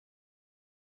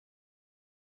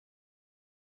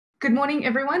Good morning,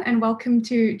 everyone, and welcome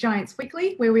to Giants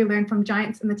Weekly, where we learn from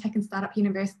giants in the tech and startup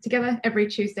universe together every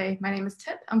Tuesday. My name is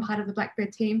Tip. I'm part of the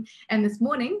Blackbird team, and this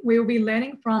morning we will be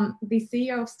learning from the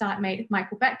CEO of Startmate,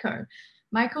 Michael Batko.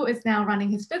 Michael is now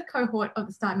running his fifth cohort of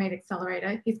the Startmate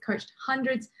accelerator. He's coached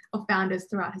hundreds of founders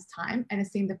throughout his time and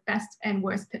has seen the best and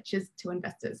worst pitches to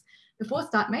investors. Before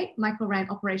Startmate, Michael ran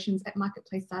operations at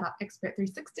marketplace startup Expert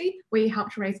 360, where he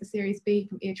helped raise a Series B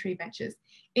from Airtree Ventures.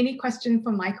 Any question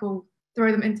for Michael, throw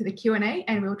them into the Q&A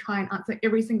and we'll try and answer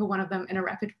every single one of them in a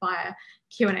rapid fire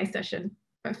Q&A session.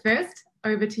 But first,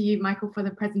 over to you, Michael, for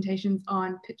the presentations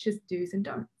on pitches, do's and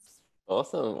don'ts.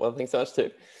 Awesome. Well, thanks so much,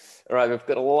 Tip. All right, we've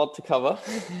got a lot to cover.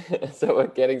 So we're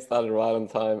getting started right on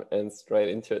time and straight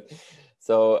into it.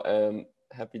 So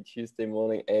happy Tuesday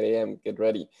morning, 8 a.m. Get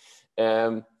ready.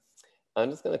 I'm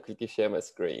just going to quickly share my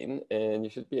screen and you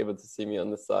should be able to see me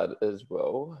on the side as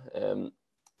well.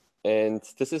 And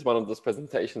this is one of those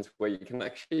presentations where you can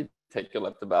actually take your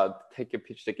laptop out, take your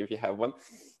pitch deck if you have one,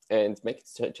 and make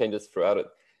changes throughout it.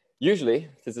 Usually,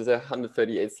 this is a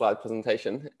 138 slide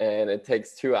presentation and it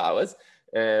takes 2 hours,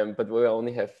 but we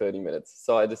only have 30 minutes.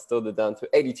 So I distilled it down to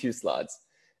 82 slides.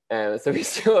 So we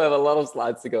still have a lot of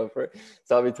slides to go through.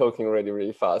 So I'll be talking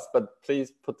really fast, but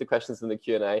please put the questions in the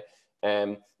Q&A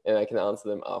and I can answer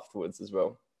them afterwards as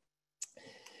well.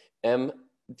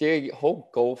 The whole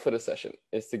goal for the session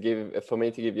is for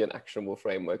me to give you an actionable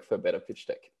framework for a better pitch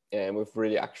deck and with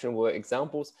really actionable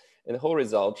examples. And the whole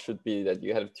result should be that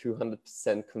you have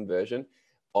 200% conversion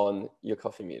on your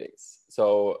coffee meetings.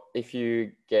 So if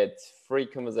you get 3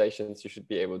 conversations, you should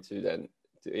be able to then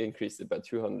increase it by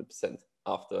 200%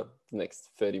 after the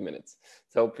next 30 minutes.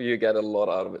 So hope you get a lot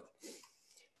out of it.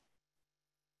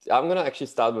 I'm going to actually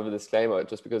start with a disclaimer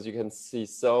just because you can see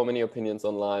so many opinions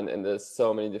online and there's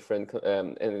so many different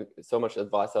and so much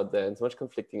advice out there and so much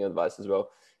conflicting advice as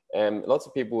well. Lots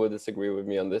of people will disagree with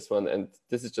me on this one and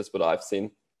this is just what I've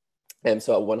seen.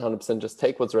 So I 100% just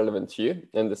take what's relevant to you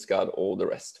and discard all the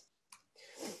rest.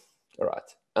 All right.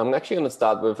 I'm actually going to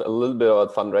start with a little bit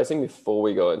about fundraising before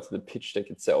we go into the pitch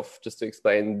deck itself, just to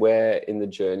explain where in the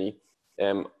journey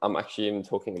I'm actually even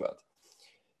talking about.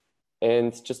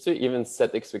 And just to even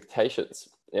set expectations,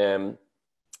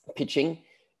 pitching,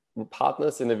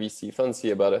 partners in the VC fund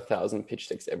see about 1,000 pitch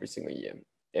decks every single year.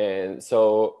 And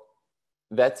so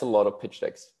that's a lot of pitch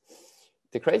decks.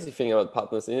 The crazy thing about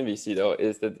partners in the VC though,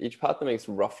 is that each partner makes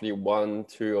roughly 1,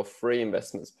 2 or 3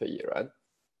 investments per year, right?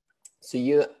 So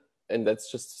and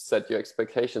that's just to set your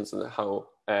expectations on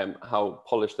how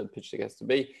polished that pitch deck has to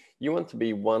be. You want to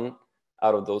be 1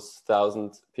 out of those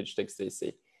 1,000 pitch decks they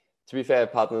see. To be fair,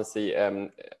 partners see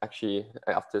actually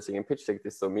after seeing a pitch deck, they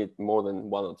still meet more than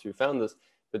 1 or 2 founders,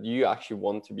 but you actually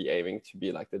want to be aiming to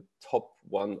be like the top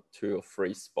 1, 2 or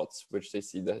 3 spots, which they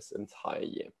see this entire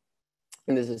year.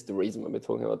 And this is the reason when we're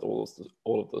talking about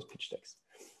all of those pitch decks.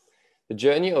 The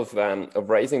journey of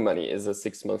raising money is a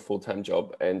 6-month full-time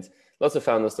job, and lots of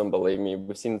founders don't believe me.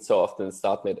 We've seen it so often in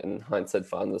Startmate, and in hindsight,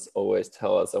 founders always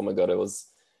tell us, "Oh my God, it was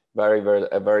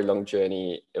a very long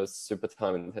journey. It was super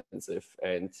time intensive,"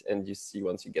 and you see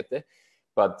once you get there.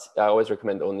 But I always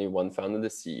recommend only one founder, the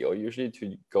CEO, usually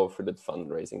to go through the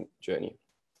fundraising journey.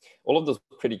 All of those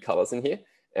pretty colors in here,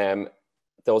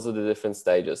 those are the different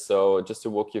stages. So just to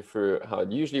walk you through how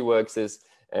it usually works is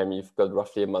you've got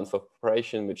roughly a month of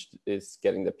preparation, which is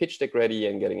getting the pitch deck ready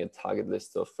and getting a target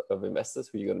list of investors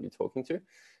who you're going to be talking to.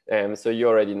 So you're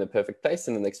already in the perfect place.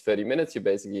 In the next 30 minutes, you're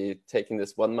basically taking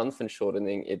this 1 month and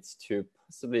shortening it to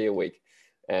possibly a week,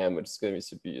 which is going to be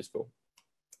super useful.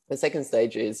 The second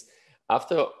stage is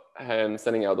after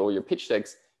sending out all your pitch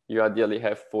decks, you ideally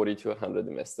have 40 to 100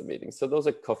 investor meetings. So those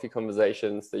are coffee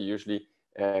conversations. They usually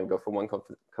go from one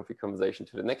coffee conversation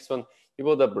to the next one. You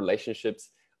build up relationships.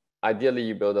 Ideally,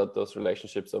 you build up those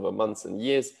relationships over months and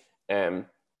years.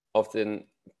 Often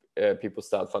people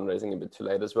start fundraising a bit too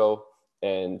late as well.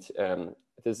 And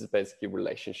this is basically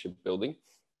relationship building.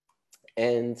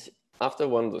 And after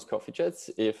one of those coffee chats,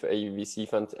 if a VC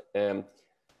fund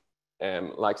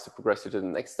likes to progress you to the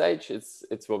next stage,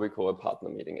 it's what we call a partner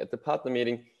meeting. At the partner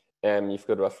meeting, you've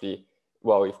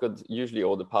got usually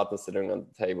all the partners sitting on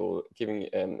the table giving,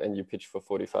 and you pitch for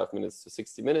 45 minutes to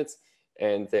 60 minutes,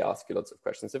 and they ask you lots of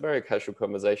questions. It's a very casual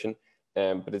conversation,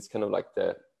 but it's kind of like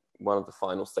one of the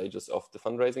final stages of the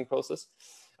fundraising process,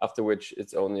 after which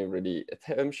it's only really a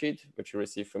term sheet, which you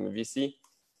receive from a VC,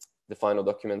 the final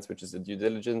documents, which is the due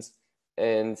diligence,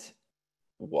 and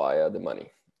wire the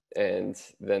money. And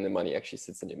then the money actually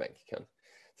sits in your bank account.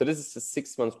 So this is a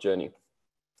 6-month journey,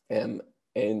 and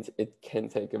it can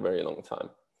take a very long time.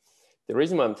 The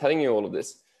reason why I'm telling you all of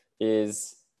this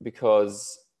is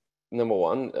because, number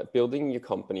one, building your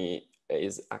company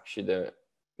is actually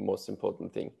most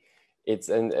important thing. It's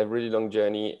a really long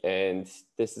journey, and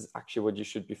this is actually what you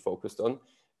should be focused on.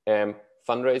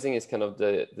 Fundraising is kind of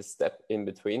the step in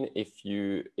between. If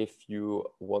you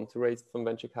want to raise from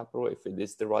venture capital, if it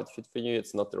is the right fit for you,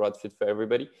 it's not the right fit for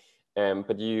everybody.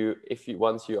 But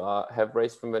once you have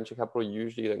raised from venture capital,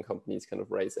 usually then companies kind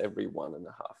of raise every 1.5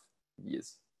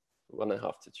 years,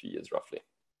 1.5 to 2 years roughly.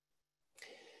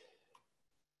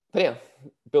 But yeah,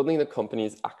 building the company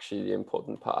is actually the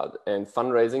important part, and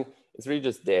fundraising is really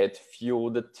just there to fuel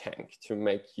the tank, to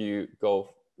make you go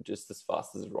just as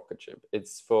fast as a rocket ship.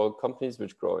 It's for companies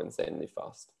which grow insanely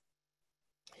fast.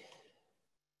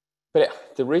 But yeah,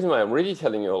 the reason why I'm really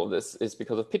telling you all this is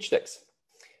because of pitch decks.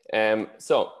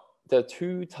 So there are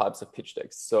 2 types of pitch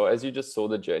decks. So as you just saw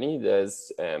the journey,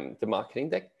 there's the marketing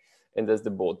deck and there's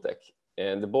the board deck.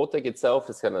 And the board deck itself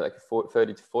is kind of like a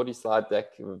 30 to 40 slide deck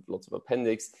with lots of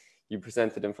appendix. You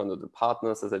present it in front of the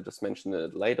partners, as I just mentioned,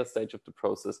 at a later stage of the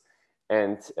process.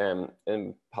 And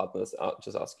partners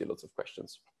just ask you lots of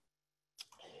questions.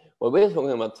 What we're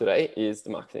talking about today is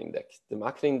the marketing deck. The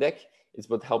marketing deck is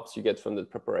what helps you get from the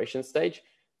preparation stage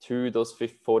to those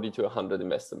 40 to 100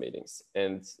 investor meetings.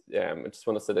 And I just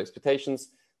want to set expectations.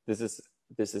 This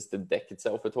is the deck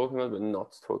itself we're talking about. We're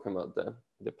not talking about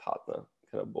the partner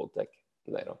kind of board deck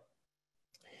later.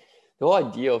 The whole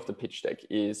idea of the pitch deck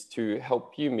is to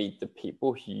help you meet the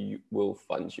people who will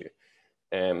fund you.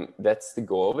 That's the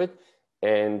goal of it.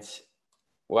 And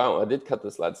wow, I did cut the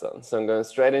slides down, so I'm going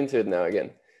straight into it now again.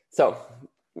 So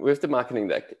with the marketing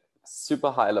deck,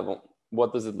 super high level,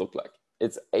 what does it look like?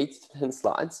 It's 8 to 10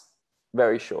 slides,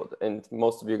 very short. And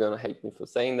most of you are going to hate me for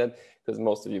saying that, because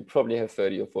most of you probably have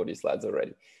 30 or 40 slides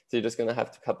already. So you're just going to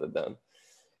have to cut that down.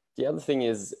 The other thing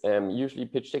is usually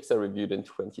pitch decks are reviewed in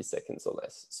 20 seconds or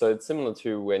less. So it's similar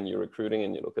to when you're recruiting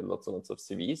and you look at lots and lots of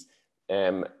CVs.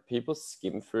 People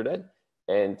skim through that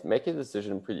and make a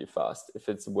decision pretty fast. If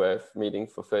it's worth meeting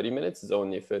for 30 minutes, it's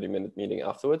only a 30-minute meeting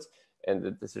afterwards, and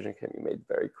the decision can be made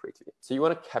very quickly. So you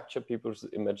want to capture people's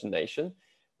imagination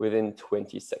within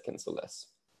 20 seconds or less.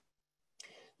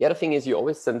 The other thing is you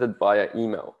always send it via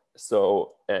email.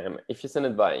 So if you send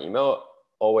it via email,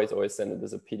 always send it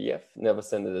as a PDF. Never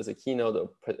send it as a Keynote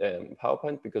or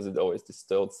PowerPoint, because it always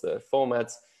distorts the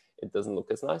formats. It doesn't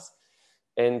look as nice.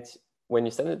 And when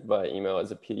you send it via email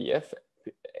as a PDF,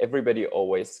 everybody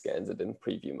always scans it in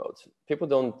preview mode. People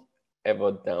don't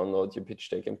ever download your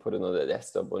pitch deck and put it on their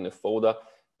desktop or in a folder.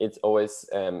 It's always,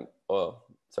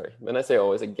 when I say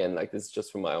always, again, like this is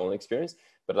just from my own experience,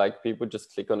 but like people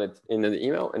just click on it in an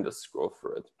email and just scroll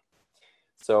through it.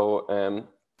 So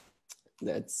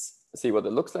let's see what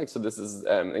it looks like. So this is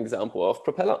an example of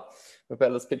Propeller.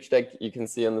 Propeller's pitch deck. You can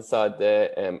see on the side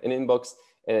there an inbox,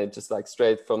 and it just like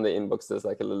straight from the inbox, there's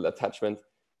like a little attachment,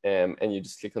 and you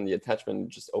just click on the attachment, it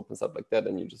just opens up like that,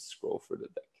 and you just scroll through the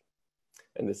deck.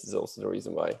 And this is also the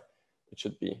reason why it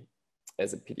should be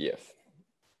as a PDF.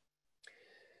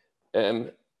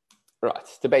 Right,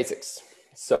 the basics.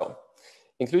 So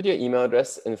include your email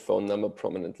address and phone number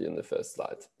prominently on the first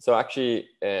slide. So actually,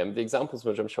 the examples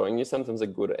which I'm showing you sometimes are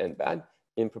good and bad.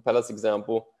 In Propeller's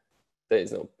example, there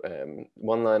is no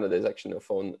one-liner, there's actually no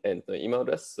phone and no email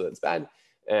address, so that's bad.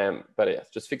 But yeah,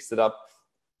 just fix it up.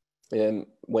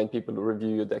 When people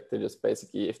review your deck, they just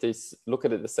basically, if they look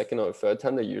at it the second or third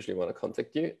time, they usually want to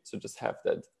contact you. So just have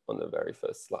that on the very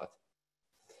first slide.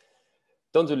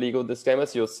 Don't do legal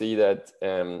disclaimers. You'll see that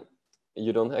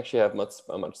you don't actually have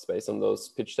much space on those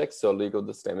pitch decks. So legal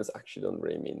disclaimers actually don't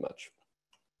really mean much.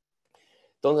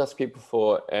 Don't ask people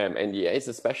for NDAs,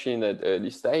 especially in that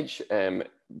early stage.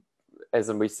 As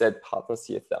we said, partners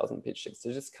see 1,000 pitch decks.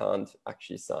 They just can't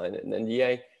actually sign an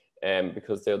NDA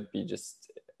because they'll be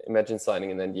just, imagine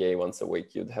signing an NDA once a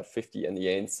week. You'd have 50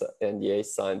 NDAs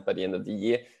signed by the end of the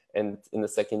year. And in the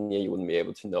second year, you wouldn't be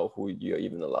able to know who you're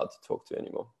even allowed to talk to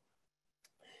anymore.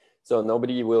 So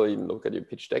nobody will even look at your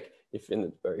pitch deck if in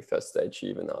the very first stage you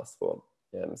even ask for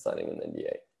signing an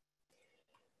NDA.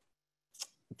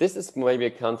 This is maybe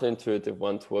a counterintuitive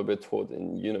one to what we're taught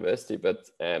in university, but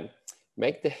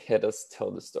make the headers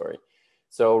tell the story.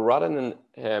 So rather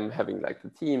than having like the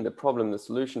team, the problem, the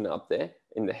solution up there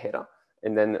in the header,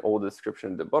 and then all the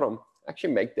description at the bottom,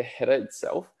 actually make the header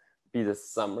itself be the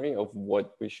summary of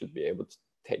what we should be able to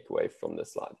take away from the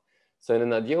slide. So in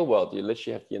an ideal world, you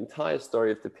literally have the entire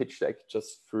story of the pitch deck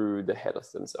just through the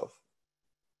headers themselves.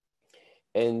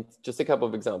 And just a couple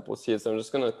of examples here. So I'm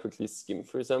just going to quickly skim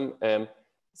through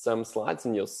some slides,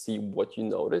 and you'll see what you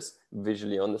notice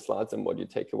visually on the slides and what you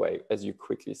take away as you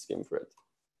quickly skim through it.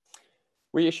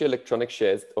 We issue electronic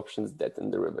shares, options, debt,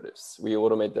 and derivatives. We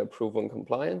automate the approval and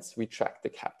compliance. We track the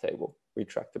cap table. We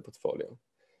track the portfolio.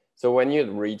 So when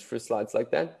you read through slides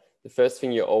like that, The first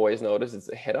thing you always notice is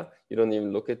the header. You don't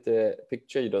even look at the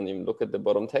picture. You don't even look at the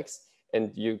bottom text.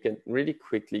 And you can really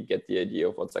quickly get the idea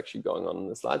of what's actually going on in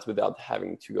the slides without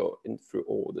having to go in through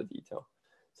all the detail.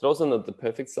 So those are not the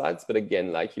perfect slides, but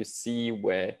again, like you see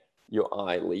where your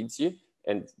eye leads you.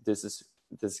 And this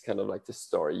is kind of like the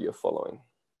story you're following.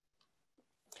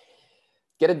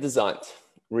 Get it designed.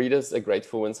 Readers are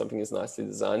grateful when something is nicely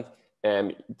designed.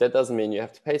 That doesn't mean you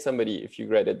have to pay somebody. If you're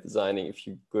great at designing, if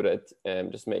you're good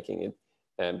at just making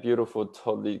it beautiful,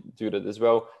 totally do that as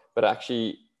well. But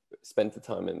actually spend the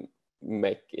time and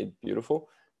make it beautiful.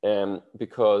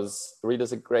 Because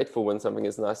readers are grateful when something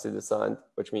is nicely designed,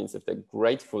 which means if they're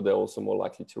grateful, they're also more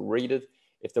likely to read it.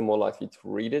 If they're more likely to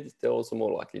read it, they're also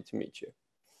more likely to meet you.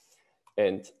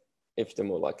 And if they're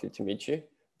more likely to meet you,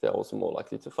 they're also more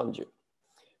likely to fund you.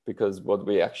 Because what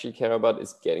we actually care about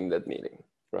is getting that meeting,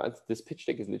 right? This pitch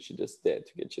deck is literally just there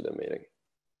to get you the meeting.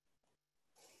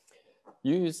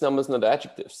 Use numbers, not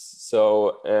adjectives.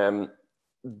 So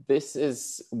this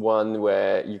is one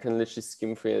where you can literally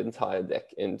skim through the entire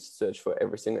deck and search for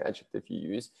every single adjective you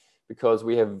use, because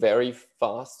we have very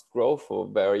fast growth or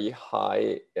very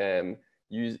high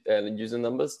user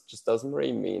numbers. Just doesn't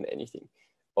really mean anything.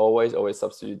 Always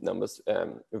substitute numbers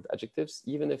with adjectives,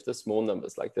 even if they're small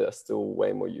numbers, like they're still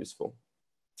way more useful,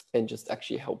 and just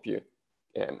actually help you,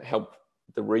 help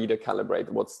the reader calibrate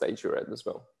what stage you're at as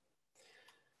well.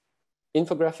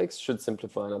 Infographics should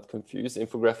simplify, not confuse.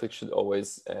 Infographics should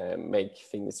always make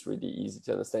things really easy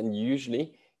to understand.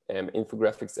 Usually,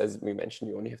 infographics, as we mentioned,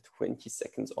 you only have 20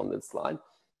 seconds on that slide.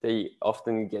 They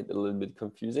often get a little bit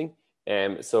confusing.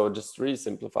 So just really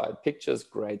simplified. Pictures,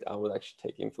 great. I would actually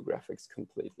take infographics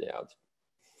completely out.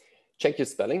 Check your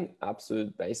spelling,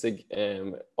 absolute basic.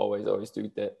 Always do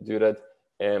that.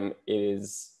 It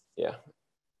is, yeah.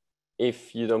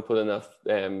 If you don't put enough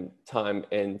time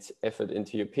and effort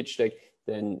into your pitch deck,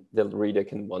 then the reader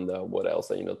can wonder what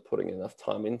else are you not putting enough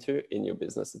time into in your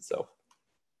business itself.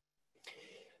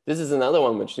 This is another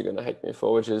one which you're going to hate me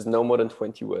for, which is no more than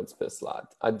 20 words per slide.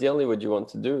 Ideally, what you want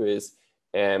to do is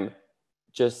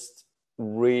just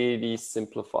really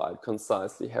simplify it,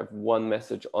 concisely, have one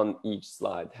message on each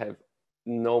slide, have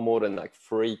no more than like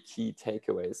 3 key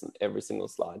takeaways in every single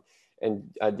slide.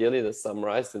 And ideally they're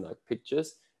summarized in like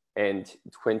pictures and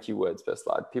 20 words per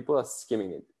slide. People are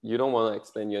skimming it. You don't want to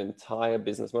explain your entire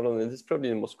business model. And this is probably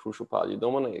the most crucial part. You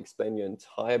don't want to explain your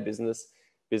entire business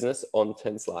on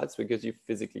 10 slides because you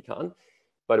physically can't.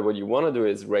 But what you want to do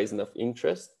is raise enough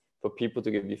interest for people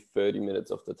to give you 30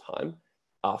 minutes of the time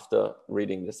after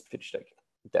reading this pitch deck.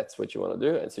 That's what you want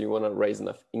to do. And so you want to raise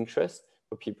enough interest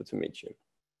for people to meet you.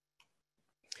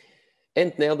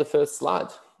 And nail the first slide.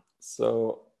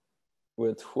 So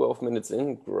we're 12 minutes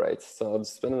in, great. So I'll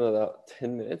spend another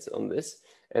 10 minutes on this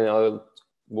and I'll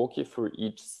walk you through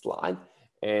each slide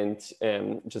and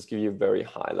just give you a very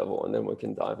high level, and then we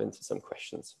can dive into some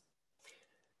questions.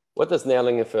 What does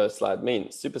nailing a first slide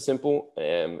mean? Super simple,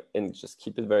 and just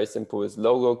keep it very simple, is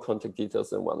logo, contact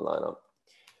details, and one-liner.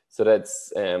 So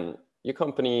that's your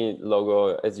company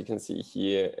logo, as you can see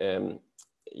here.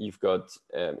 You've got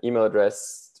email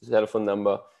address, telephone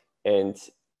number, and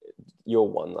your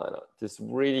one-liner. This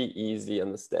really easy,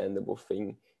 understandable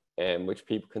thing which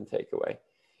people can take away.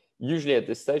 Usually at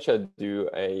this stage, I do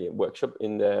a workshop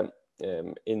in the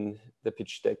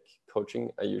pitch deck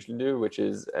coaching I usually do, which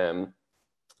is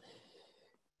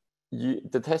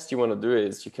the test you want to do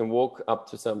is you can walk up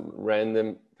to some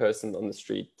random person on the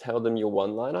street, tell them your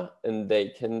one-liner, and they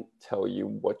can tell you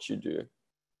what you do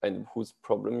and whose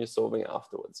problem you're solving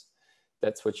afterwards.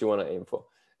 That's what you want to aim for.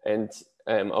 And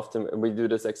often we do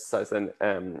this exercise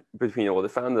and between all the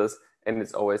founders, and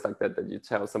it's always like that you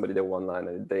tell somebody their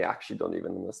one-liner and they actually don't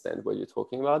even understand what you're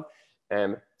talking about.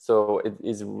 So it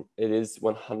is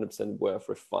 100% worth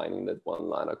refining that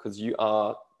one-liner, because you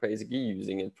are basically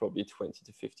using it probably 20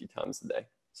 to 50 times a day.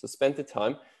 So spend the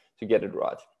time to get it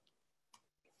right.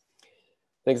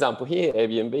 An example here,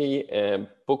 Airbnb,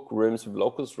 book rooms with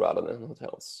locals rather than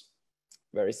hotels.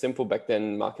 Very simple. Back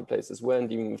then, marketplaces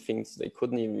weren't even things, they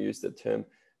couldn't even use the term,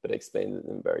 but explained it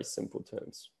in very simple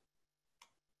terms.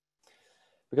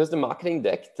 Because the marketing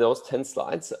deck, those 10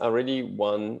 slides are really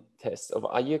one test of,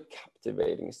 are you a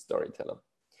captivating storyteller?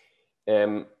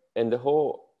 And the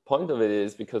whole point of it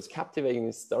is because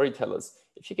captivating storytellers,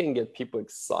 if you can get people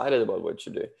excited about what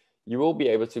you do, you will be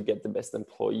able to get the best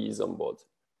employees on board.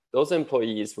 Those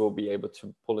employees will be able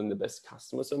to pull in the best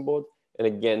customers on board. And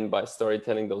again, by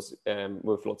storytelling those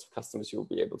with lots of customers, you'll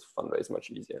be able to fundraise much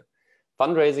easier.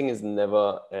 Fundraising is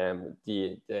never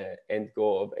the end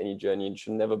goal of any journey. It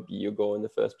should never be your goal in the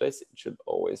first place. It should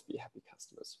always be happy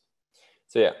customers.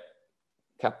 So yeah,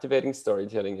 captivating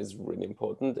storytelling is really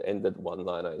important, and that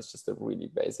one-liner is just a really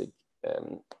basic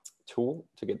tool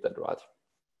to get that right.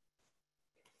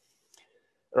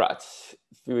 Right,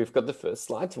 we've got the first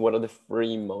slide. What are the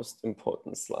 3 most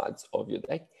important slides of your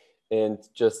deck? And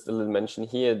just a little mention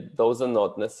here, those are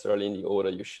not necessarily in the order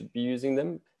you should be using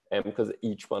them, because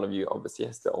each one of you obviously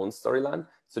has their own storyline.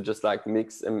 So just like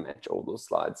mix and match all those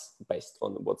slides based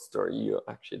on what story you're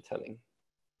actually telling.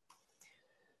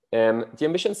 The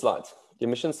ambition slide. The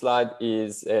ambition slide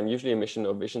is usually a mission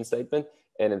or vision statement,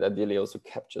 and it ideally also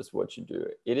captures what you do.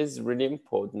 It is really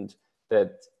important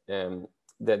that,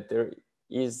 that there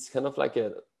is kind of like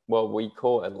what we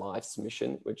call a life's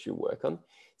mission, which you work on,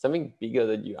 something bigger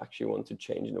that you actually want to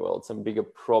change in the world, some bigger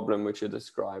problem which you're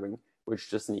describing, which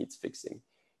just needs fixing.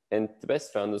 And the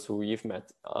best founders who you've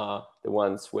met are the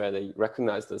ones where they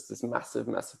recognize there's this massive,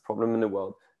 massive problem in the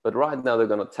world, but right now they're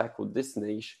going to tackle this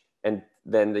niche, and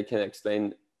then they can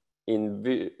explain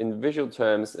in visual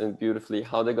terms and beautifully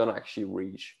how they're going to actually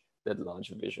reach that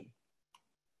larger vision.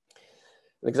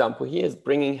 An example here is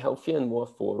bringing healthier and more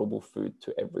affordable food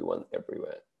to everyone,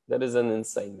 everywhere. That is an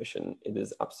insane mission. It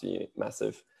is absolutely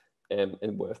massive and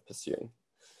worth pursuing.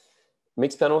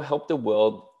 Mixpanel help the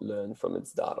world learn from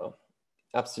its data.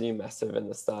 Absolutely massive, and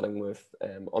they're starting with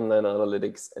online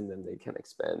analytics, and then they can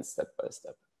expand step by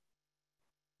step.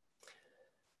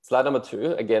 Slide number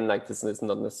 2, again, like this is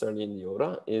not necessarily in the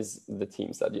order, is the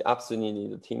team slide. You absolutely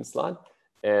need a team slide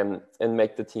and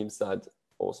make the team slide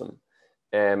awesome.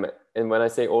 And when I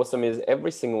say awesome, is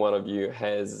every single one of you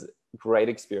has great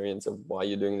experience of why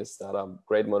you're doing this startup,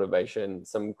 great motivation,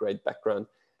 some great background,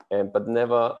 but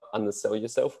never undersell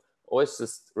yourself. Always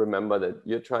just remember that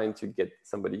you're trying to get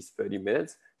somebody's 30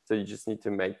 minutes. So you just need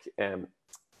to make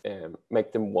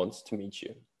them want to meet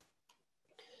you.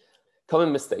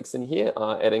 Common mistakes in here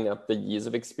are adding up the years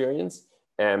of experience.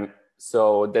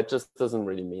 So that just doesn't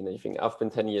really mean anything. I've been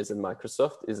 10 years in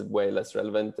Microsoft is way less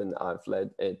relevant than I've led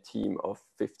a team of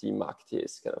 50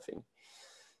 marketeers kind of thing.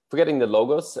 Forgetting the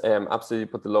logos, absolutely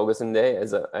put the logos in there.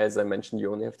 As I mentioned,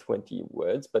 you only have 20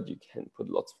 words, but you can put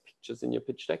lots of pictures in your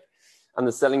pitch deck.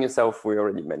 Underselling yourself, we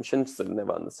already mentioned, so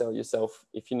never undersell yourself.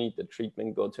 If you need the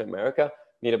treatment, go to America,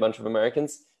 meet a bunch of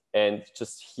Americans, and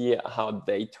just hear how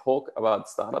they talk about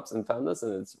startups and founders,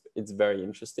 and it's very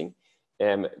interesting.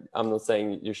 I'm not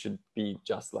saying you should be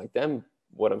just like them.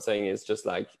 What I'm saying is just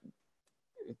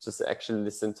actually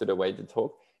listen to the way they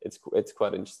talk. It's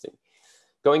quite interesting.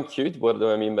 Going cute, what do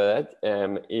I mean by that?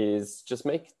 Is just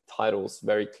make titles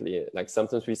very clear. Like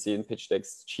sometimes we see in pitch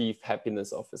decks, Chief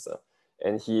Happiness Officer.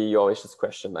 And here you always just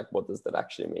question, like, what does that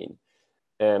actually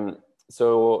mean?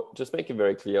 So just make it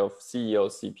very clear of CEO,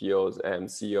 CPOs,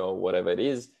 CEO, whatever it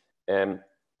is, and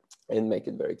make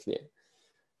it very clear.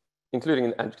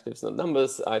 Including adjectives, not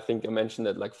numbers. I think I mentioned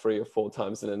that like 3 or 4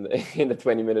 times in the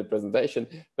 20-minute presentation,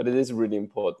 but it is really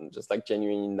important. Just like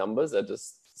genuine numbers are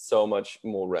just so much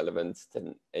more relevant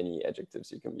than any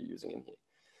adjectives you can be using in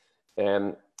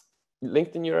here.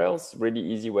 LinkedIn URLs, really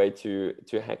easy way to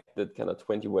hack that kind of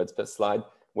 20 words per slide,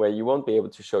 where you won't be able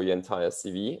to show your entire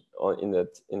CV in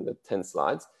the 10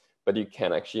 slides, but you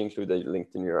can actually include a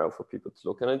LinkedIn URL for people to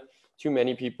look at it. Too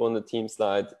many people on the team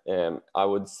slide, I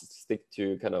would stick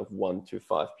to kind of 1 to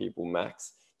 5 people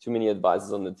max. Too many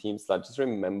advisors on the team slide. Just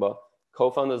remember,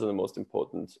 co-founders are the most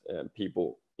important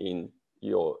people in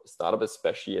your startup,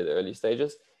 especially at early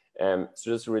stages. So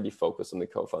just really focus on the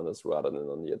co-founders rather than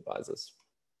on the advisors.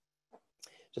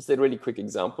 Just a really quick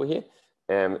example here.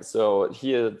 So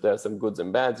here there's some goods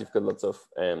and bads. You've got lots of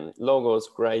logos,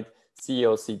 great.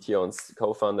 CEO, CTO, and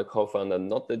co-founder,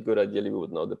 not that good. Ideally, we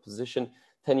would know the position.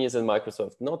 10 years in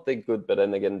Microsoft, not that good, but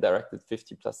then again, directed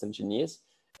 50+ engineers.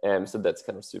 So that's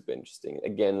kind of super interesting.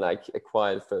 Again, like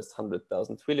acquired first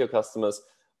 100,000 Twilio customers,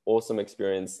 awesome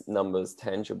experience, numbers,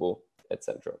 tangible,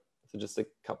 etc. So just a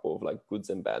couple of like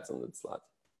goods and bads on that slide.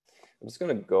 I'm just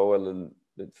going to go a little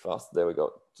bit fast. There we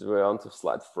go. So we're on to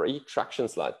slide 3, traction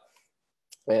slide.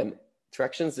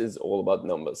 Tractions is all about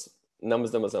numbers.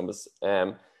 Numbers.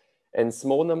 And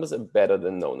small numbers are better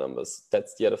than no numbers.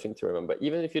 That's the other thing to remember.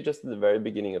 Even if you're just at the very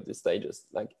beginning of the stages,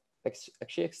 like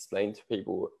actually explain to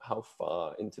people how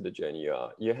far into the journey you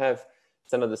are. You have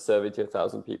sent out the survey to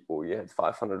 1,000 people. You had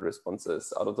 500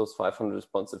 responses. Out of those 500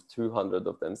 responses, 200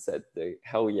 of them said,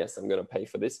 hell yes, I'm going to pay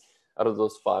for this. Out of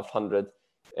those 500,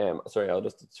 out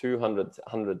of the 200,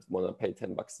 100 want to pay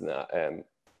 $10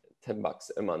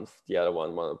 a month. The other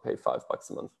one want to pay $5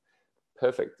 a month.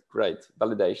 Perfect, great,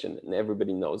 validation, and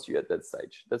everybody knows you at that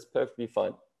stage. That's perfectly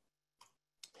fine.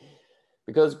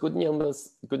 Because good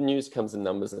news comes in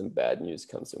numbers and bad news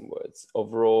comes in words.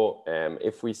 Overall,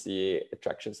 if we see a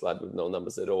traction slide with no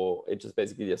numbers at all, it's just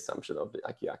basically the assumption of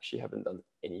like you actually haven't done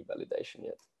any validation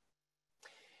yet.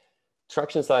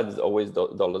 Traction slide is always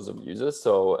dollars of users.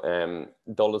 So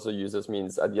dollars of users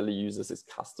means ideally users is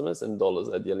customers, and dollars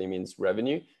ideally means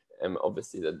revenue.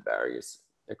 Obviously that varies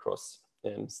across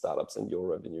startups and your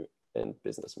revenue and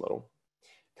business model.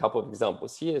 A couple of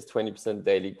examples here is 20%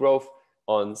 daily growth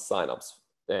on signups.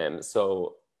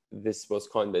 So this was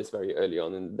Coinbase very early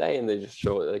on in the day, and they just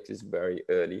show like this very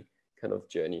early kind of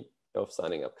journey of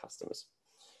signing up customers.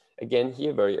 Again,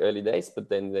 here very early days, but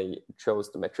then they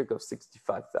chose the metric of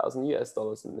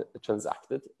 $65,000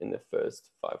 transacted in the first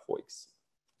 5 weeks.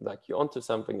 Like you're onto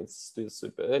something, it's still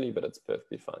super early, but it's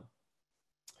perfectly fine.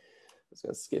 I'm just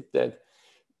gonna skip that.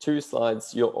 2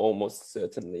 slides you almost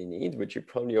certainly need, which you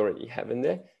probably already have in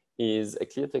there, is a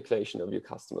clear declaration of your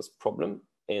customer's problem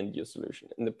and your solution.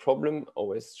 And the problem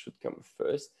always should come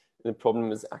first. And the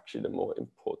problem is actually the more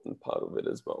important part of it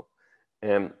as well.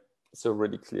 So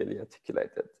really clearly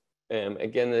articulated.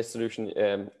 Again, a solution,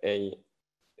 a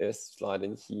slide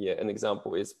in here, an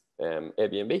example is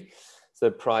Airbnb. So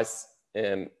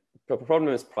the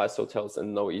problem is price hotels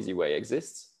and no easy way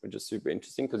exists, which is super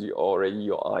interesting because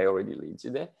your eye already leads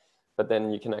you there. But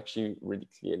then you can actually really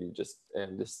clearly just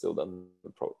distill down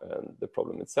the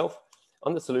problem itself.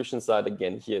 On the solution side,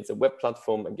 again, here it's a web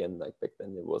platform. Again, like back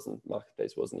then it wasn't,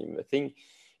 marketplace wasn't even a thing.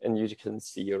 And you can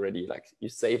see already like you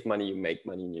save money, you make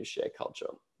money, and you share culture.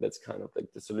 That's kind of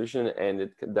like the solution, and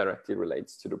it directly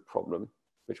relates to the problem,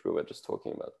 which we were just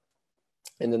talking about.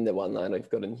 And then the one line I've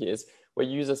got in here is where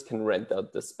users can rent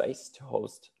out the space to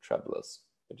host travelers,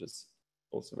 which is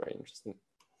also very interesting.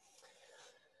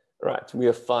 Right, we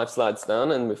have 5 slides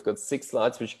down, and we've got 6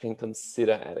 slides which you can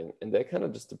consider adding. And that kind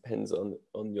of just depends on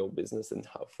your business and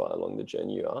how far along the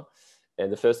journey you are.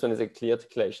 And the first one is a clear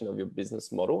articulation of your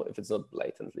business model, if it's not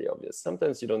blatantly obvious.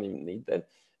 Sometimes you don't even need that.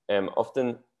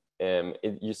 Often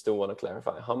you still want to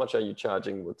clarify how much are you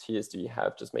charging, what tiers do you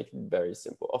have, just make it very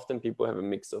simple. Often people have a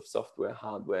mix of software,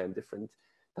 hardware, and different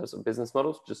types of business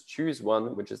models. Just choose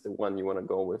one, which is the one you want to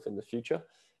go with in the future,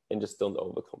 and just don't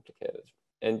overcomplicate it.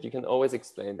 And you can always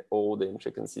explain all the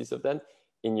intricacies of that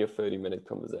in your 30-minute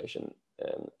conversation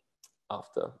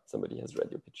after somebody has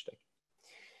read your pitch deck.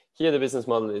 Here, the business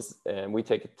model is we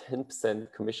take a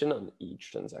 10% commission on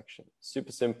each transaction.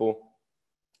 Super simple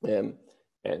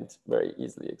and very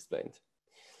easily explained.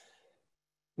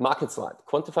 Market slide.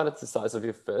 Quantify the size of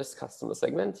your first customer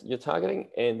segment you're targeting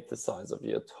and the size of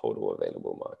your total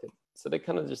available market. So that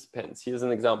kind of just depends. Here's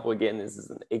an example again. This is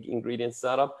an egg ingredient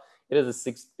startup. It is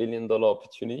a $6 billion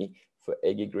opportunity for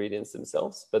egg ingredients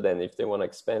themselves. But then if they want to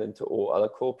expand into all other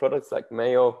core products like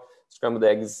mayo, scrambled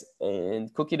eggs,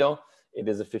 and cookie dough, it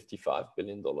is a $55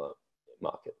 billion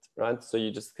market, right? So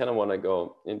you just kind of want to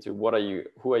go into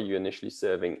who are you initially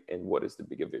serving, and what is the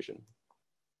bigger vision?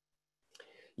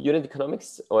 Unit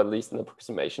economics, or at least an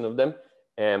approximation of them,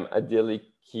 ideally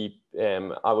keep,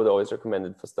 I would always recommend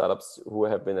it for startups who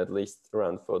have been at least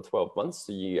around for 12 months.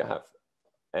 So you have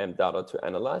data to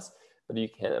analyze, but you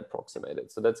can approximate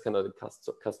it. So that's kind of the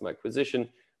customer acquisition,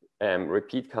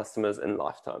 repeat customers, and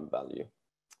lifetime value,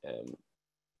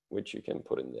 which you can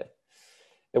put in there.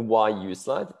 A why-you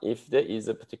slide, if there is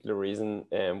a particular reason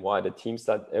why the team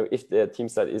slide, if the team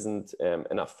slide isn't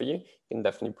enough for you, you can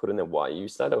definitely put in a why-you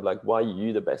slide of like, why are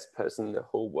you the best person in the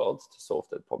whole world to solve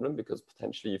that problem? Because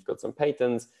potentially you've got some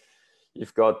patents,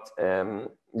 you've got,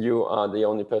 you are the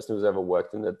only person who's ever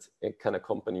worked in that kind of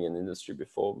company and industry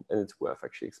before, and it's worth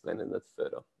actually explaining that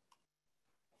further.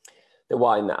 The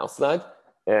why now slide.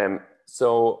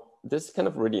 So this is kind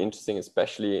of really interesting,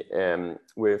 especially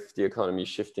with the economy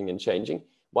shifting and changing.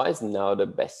 Why is now the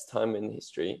best time in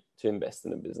history to invest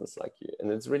in a business like you? And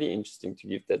it's really interesting to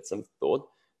give that some thought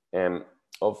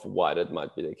of why that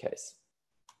might be the case.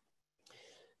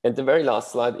 And the very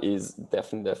last slide is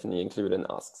definitely include an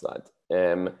ask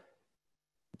slide.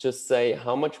 Just say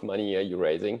how much money are you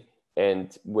raising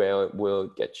and where will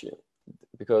it get you?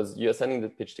 Because you're sending the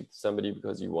pitch deck to somebody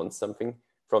because you want something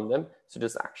from them. So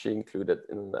just actually include it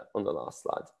on the last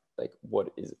slide. Like what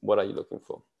are you looking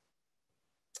for?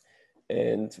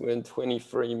 And we're in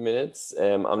 23 minutes.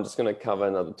 I'm just going to cover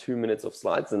another 2 minutes of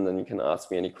slides, and then you can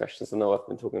ask me any questions. I know I've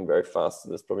been talking very fast, so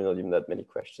there's probably not even that many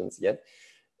questions yet,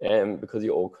 because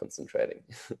you're all concentrating.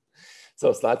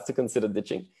 So slides to consider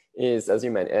ditching is, as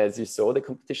you saw, the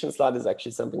competition slide is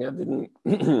actually something I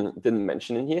didn't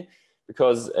mention in here,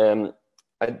 because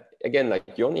again, like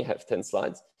you only have 10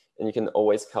 slides, and you can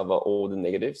always cover all the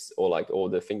negatives or like all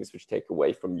the things which take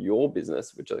away from your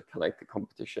business, which are kind of like the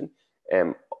competition,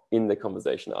 in the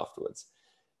conversation afterwards.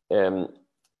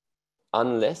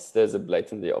 unless there's a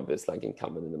blatantly obvious like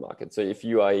incumbent in the market. So if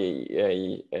you are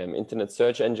a internet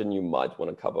search engine, you might want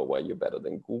to cover where you're better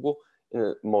than Google.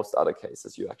 In most other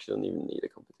cases, you actually don't even need a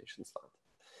competition slide.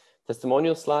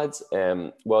 Testimonial slides,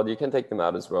 well, you can take them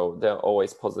out as well. They're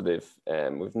always positive.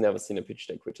 We've never seen a pitch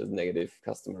deck which has negative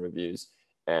customer reviews.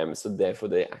 So therefore,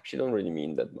 they actually don't really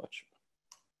mean that much.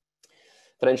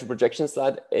 Financial projection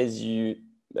slide, as you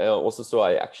also saw,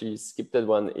 I actually skipped that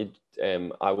one.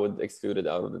 I would exclude it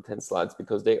out of the 10 slides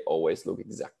because they always look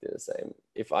exactly the same.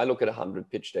 If I look at 100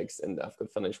 pitch decks and I've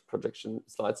got financial projection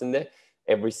slides in there,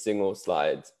 every single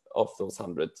slide of those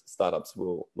 100 startups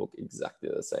will look exactly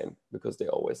the same because they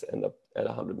always end up at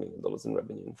 $100 million in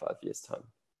revenue in 5 years' time.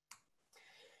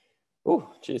 Oh,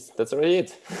 geez, that's already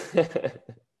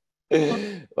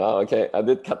it. Wow, okay, I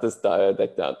did cut this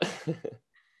deck down.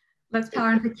 Let's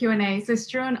power into Q&A. So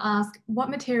Struan asked, what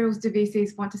materials do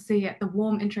VCs want to see at the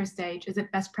warm intro stage? Is it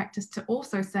best practice to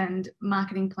also send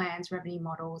marketing plans, revenue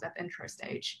models at the intro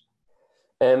stage?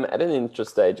 At an intro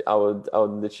stage, I would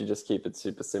literally just keep it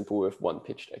super simple with one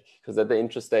pitch deck. Because at the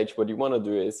intro stage, what you want to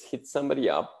do is hit somebody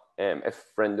up, a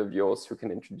friend of yours who can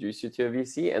introduce you to a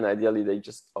VC, and ideally they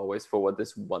just always forward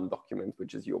this one document,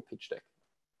 which is your pitch deck.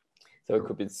 So it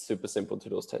could be super simple to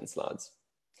those 10 slides.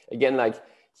 Again, like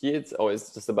here, it's always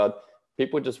just about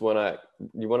people just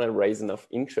you want to raise enough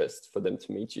interest for them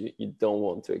to meet you. You don't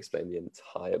want to explain the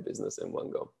entire business in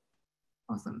one go.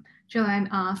 Awesome. Julian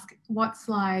asked, what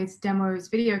slides, demos,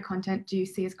 video content do you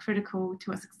see as critical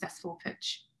to a successful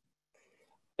pitch?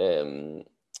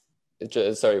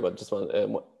 Sorry, what? Just one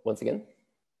once again.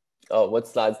 Oh, what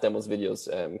slides, demos, videos,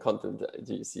 content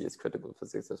do you see as critical for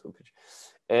successful pitch?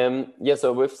 Yeah,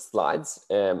 so with slides,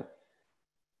 for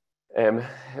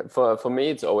me,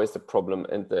 it's always the problem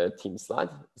and the team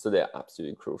slide. So they're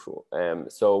absolutely crucial.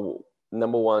 So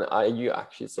number one, are you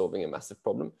actually solving a massive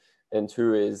problem? And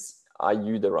two is, are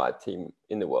you the right team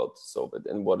in the world to solve it?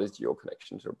 And what is your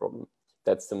connection to the problem?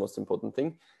 That's the most important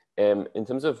thing. In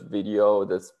terms of video,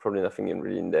 there's probably nothing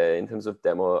really in there. In terms of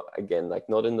demo, again, like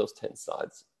not in those 10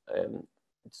 slides.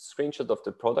 It's a screenshot of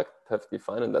the product, perfectly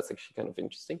fine. And that's actually kind of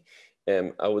interesting.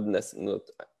 I wouldn't necessarily,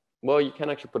 well, you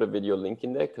can actually put a video link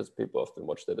in there because people often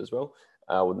watch that as well.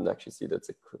 I wouldn't actually see that's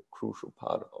a crucial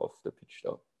part of the pitch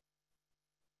though.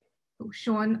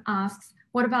 Sean asks,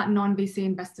 what about non-VC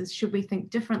investors? Should we think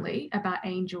differently about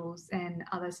angels and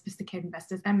other sophisticated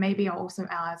investors? And maybe I'll also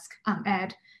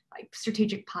add like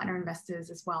strategic partner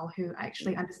investors as well, who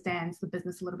actually understands the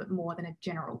business a little bit more than a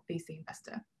general VC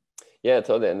investor. Yeah,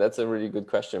 totally. And that's a really good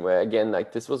question where, again,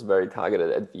 like this was very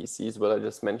targeted at VCs, what I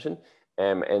just mentioned.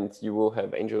 And you will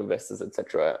have angel investors,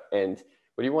 etc. And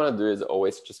what you want to do is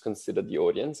always just consider the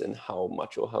audience and how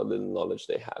much or how little knowledge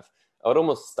they have. I would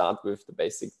almost start with the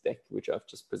basic deck, which I've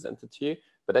just presented to you,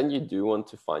 but then you do want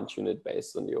to fine tune it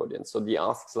based on the audience. So the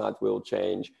ask slide will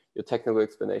change, your technical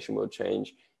explanation will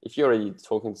change. If you're already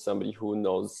talking to somebody who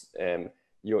knows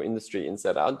your industry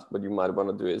inside out, what you might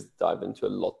want to do is dive into a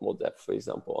lot more depth, for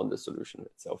example, on the solution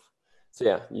itself. So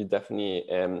yeah, you definitely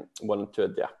want to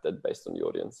adapt that based on the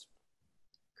audience.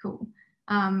 Cool.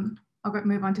 I'll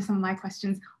move on to some of my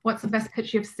questions. What's the best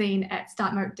pitch you've seen at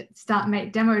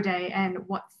Startmate Demo Day, and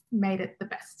what's made it the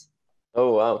best?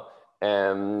 Oh, wow.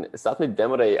 Startmate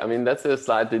Demo Day, I mean, that's a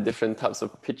slightly different types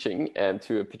of pitching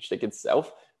to a pitch deck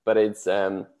itself, but it's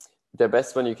the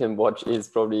best one you can watch is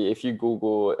probably if you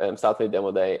Google Startmate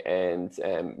Demo Day and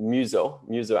Muso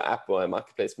app or a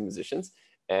marketplace for musicians.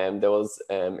 There was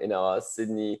in our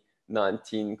Sydney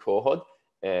 19 cohort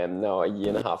now a year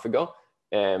and a half ago.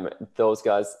 Those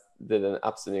guys did an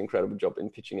absolutely incredible job in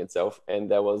pitching itself. And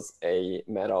there was a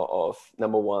matter of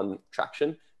number one,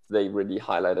 traction. They really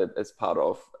highlighted as part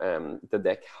of the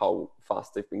deck how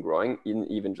fast they've been growing in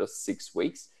even just 6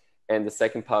 weeks. And the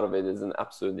second part of it is an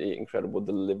absolutely incredible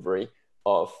delivery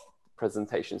of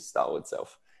presentation style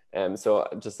itself. So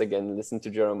just again, listen to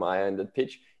Jeremiah in the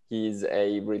pitch. He's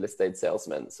a real estate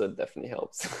salesman, so it definitely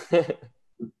helps.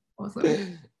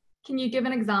 Awesome. Can you give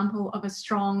an example of a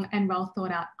strong and well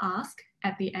thought out ask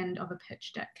at the end of a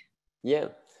pitch deck? Yeah.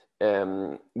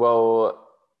 Well,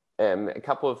 a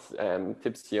couple of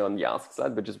tips here on the ask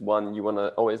side, but just one, you want to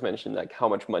always mention like how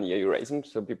much money are you raising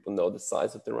so people know the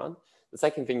size of the run. The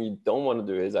second thing you don't want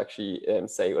to do is actually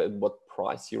say at what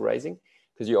price you're raising,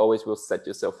 because you always will set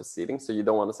yourself a ceiling. So you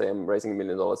don't want to say I'm raising $1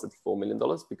 million at $4 million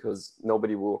because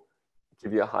nobody will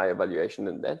give you a higher valuation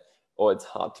than that, or it's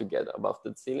hard to get above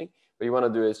that ceiling. What you want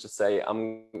to do is just say,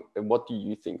 what do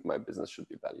you think my business should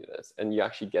be valued as? And you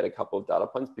actually get a couple of data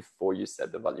points before you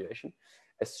set the valuation.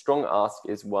 A strong ask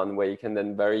is one where you can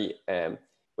then where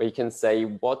you can say,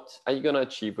 what are you going to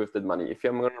achieve with that money? If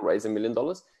I'm going to raise $1 million,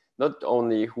 not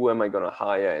only who am I going to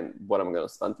hire and what I'm going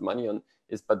to spend the money on,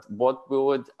 but what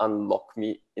will it unlock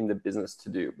me in the business to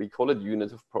do? We call it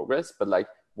unit of progress, but like,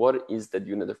 what is that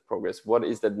unit of progress? What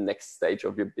is that next stage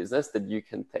of your business that you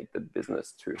can take the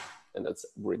business to? And that's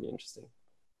really interesting.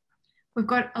 We've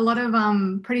got a lot of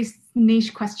pretty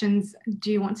niche questions.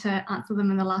 Do you want to answer them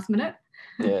in the last minute?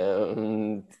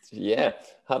 Yeah.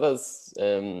 How does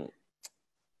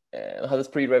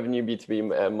pre-revenue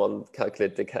B2B model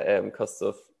calculate the cost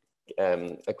of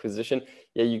acquisition?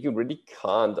 Yeah, you really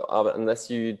can't unless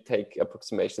you take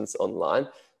approximations online,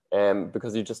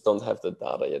 because you just don't have the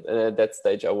data yet. And at that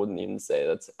stage, I wouldn't even say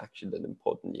that's actually that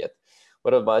important yet.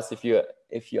 What advice if you're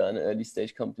an early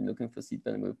stage company looking for seed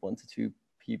money with 1 to 2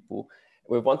 people?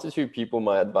 With 1 to 2 people,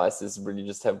 my advice is really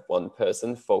just have one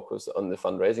person focus on the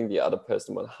fundraising, the other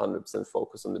person 100%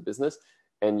 focus on the business,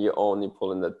 and you only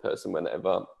pull in that person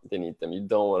whenever they need them. You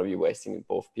don't want to be wasting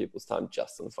both people's time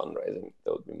just on fundraising.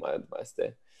 That would be my advice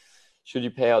there. Should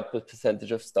you pay out the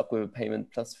percentage of stock with a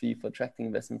payment plus fee for attracting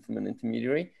investment from an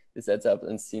intermediary? This adds up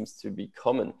and seems to be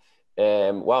common.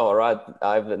 Wow, all right.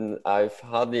 I've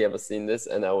hardly ever seen this,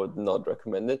 and I would not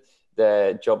recommend it.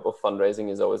 The job of fundraising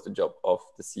is always the job of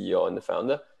the CEO and the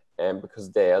founder,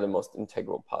 because they are the most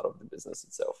integral part of the business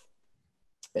itself.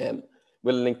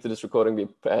 Will link to this recording be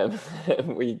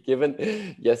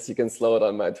given? Yes, you can slow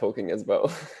down my talking as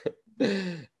well.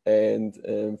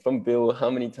 And from Bill, how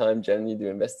many time generally do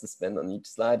investors spend on each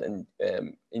slide? And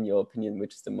in your opinion,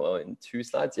 which is the more in 2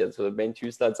 slides? Yeah, so the main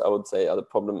 2 slides I would say are the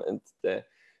problem and the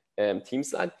team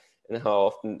slide. And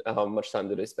how much time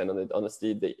do they spend on it?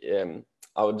 Honestly,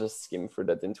 I would just skim through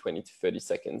that in 20 to 30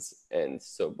 seconds. And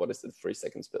so what is it, 3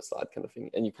 seconds per slide kind of thing?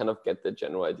 And you kind of get the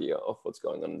general idea of what's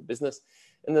going on in the business.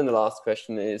 And then the last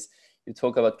question is, you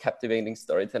talk about captivating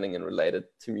storytelling and related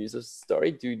to Muser's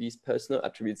story. Do these personal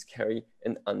attributes carry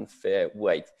an unfair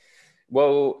weight?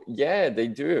 Well, yeah, they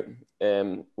do,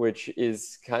 which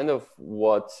is kind of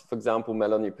what, for example,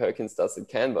 Melanie Perkins does at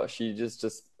Canva. She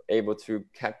just able to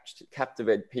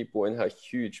captivate people in her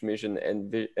huge mission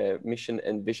and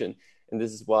vision. And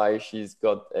this is why she's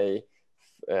got a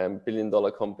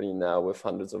billion-dollar company now with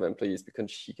hundreds of employees, because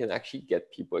she can actually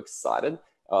get people excited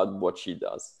about what she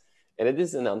does. And it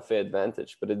is an unfair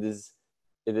advantage, but it is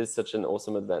such an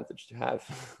awesome advantage to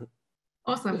have.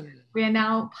 Awesome. We are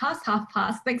now past half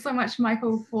past. Thanks so much,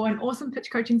 Michael, for an awesome pitch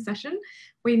coaching session.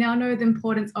 We now know the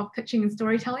importance of pitching and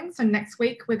storytelling. So next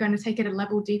week, we're going to take it a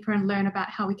level deeper and learn about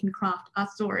how we can craft our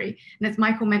story. And as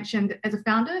Michael mentioned, as a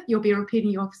founder, you'll be repeating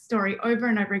your story over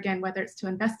and over again, whether it's to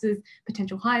investors,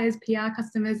 potential hires, PR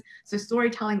customers. So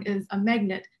storytelling is a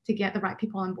magnet to get the right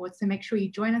people on board. So make sure you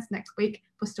join us next week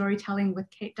for storytelling with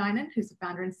Kate Dinan, who's the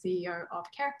founder and CEO of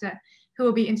Character, who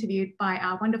will be interviewed by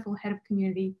our wonderful head of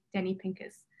community, Danny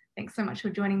Pincus. Thanks so much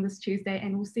for joining this Tuesday,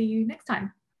 and we'll see you next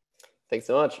time. Thanks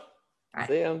so much. Right.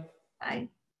 See ya. Bye.